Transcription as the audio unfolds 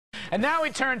And now we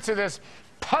turn to this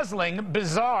puzzling,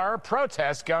 bizarre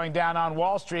protest going down on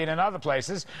Wall Street and other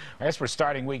places. I guess we're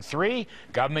starting week 3.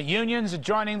 Government unions are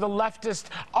joining the leftist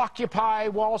Occupy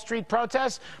Wall Street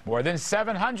protests. More than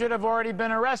 700 have already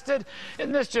been arrested.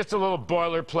 Isn't this just a little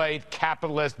boilerplate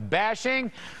capitalist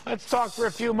bashing? Let's talk for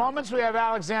a few moments. We have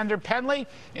Alexander Penley,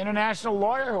 international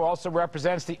lawyer who also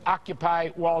represents the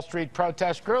Occupy Wall Street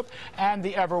protest group, and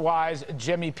the ever-wise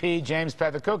Jimmy P. James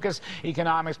Pethokoukis,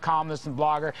 economics columnist and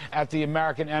blogger at the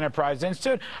American Enterprise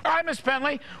Institute. All right, Ms.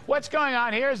 Penley, what's going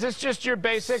on here? Is this just your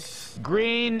basic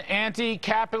green,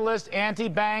 anti-capitalist,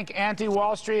 anti-bank,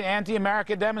 anti-Wall Street,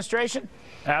 anti-America demonstration?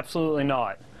 Absolutely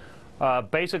not.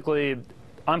 Basically,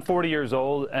 I'm 40 years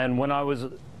old, and when I was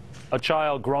a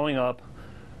child growing up,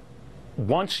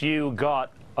 once you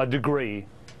got a degree,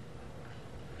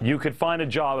 you could find a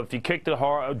job. If you kicked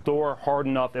a door hard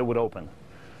enough, it would open.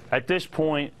 At this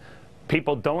point,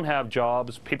 people don't have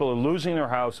jobs. People are losing their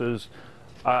houses.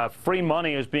 Free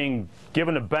money is being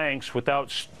given to banks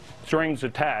without strings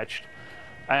attached.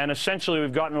 And essentially,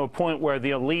 we've gotten to a point where the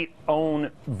elite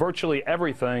own virtually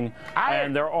everything,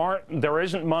 and there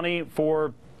isn't money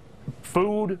for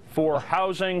food, for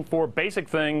housing, for basic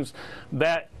things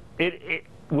that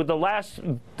with the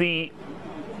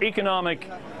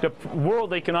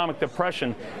world economic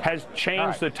depression has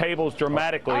changed the tables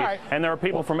dramatically, and there are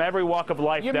people from every walk of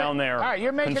life down there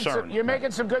concerned. You're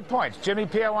making some good points. Jimmy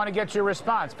P., I want to get your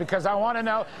response, because I want to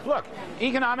know, look,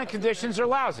 economic conditions are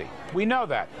lousy. We know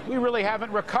that. We really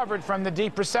haven't recovered from the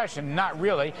deep recession. Not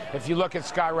really, if you look at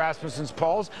Scott Rasmussen's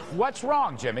polls. What's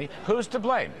wrong, Jimmy? Who's to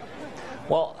blame?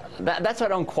 Well, that's what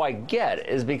I don't quite get,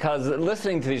 is because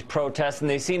listening to these protests, and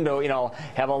they seem to,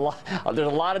 have there's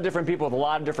a lot of different people with a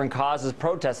lot of different causes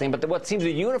protesting, but what seems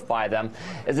to unify them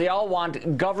is they all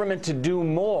want government to do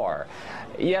more.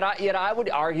 Yet I would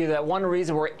argue that one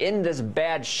reason we're in this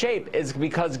bad shape is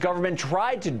because government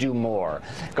tried to do more.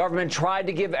 Government tried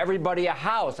to give everybody a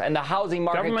house, and the housing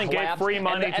market collapsed. Government gave free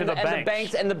money to the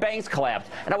banks. And the banks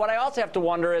collapsed. And what I also have to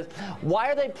wonder is,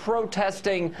 why are they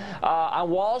protesting on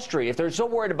Wall Street? If they're so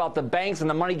worried about the banks and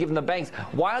the money given to the banks,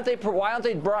 why aren't they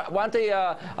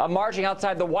marching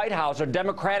outside the White House or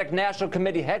Democratic National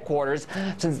Committee headquarters,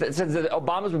 since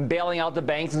Obama's been bailing out the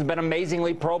banks and has been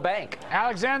amazingly pro-bank?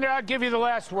 Alexander, I'll give you the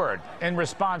last word in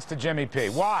response to Jimmy P.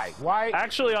 Why?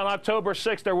 Actually, on October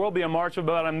 6th, there will be a march of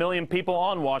about 1 million people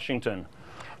on Washington.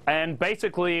 And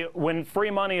basically, when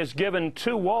free money is given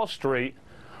to Wall Street,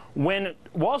 when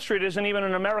Wall Street isn't even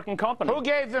an American company. Who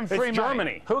gave them free money? It's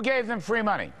Germany. Who gave them free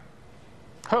money?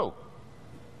 Who?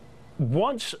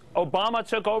 Once Obama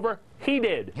took over, he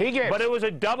did. But it was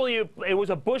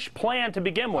a Bush plan to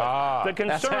begin with. The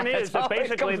concern is that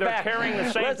basically they're carrying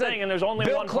the same thing, and there's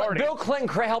only one party. Bill Clinton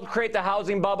helped create the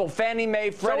housing bubble. Fannie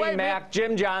Mae, Freddie Mac,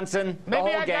 Jim Johnson, the whole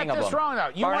gang of them. Maybe I got this wrong, though.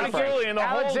 You want to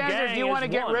Alexander, do you want to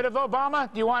get rid of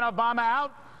Obama? Do you want Obama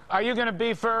out? Are you going to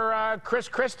be for Chris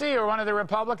Christie or one of the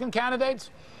Republican candidates?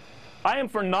 I am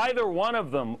for neither one of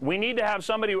them. We need to have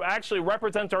somebody who actually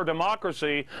represents our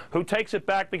democracy, who takes it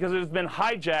back, because it has been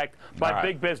hijacked by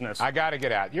big business. I got to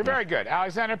get out. You're very good.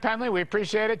 Alexander Penley, we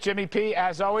appreciate it. Jimmy P.,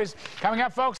 as always. Coming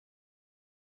up, folks.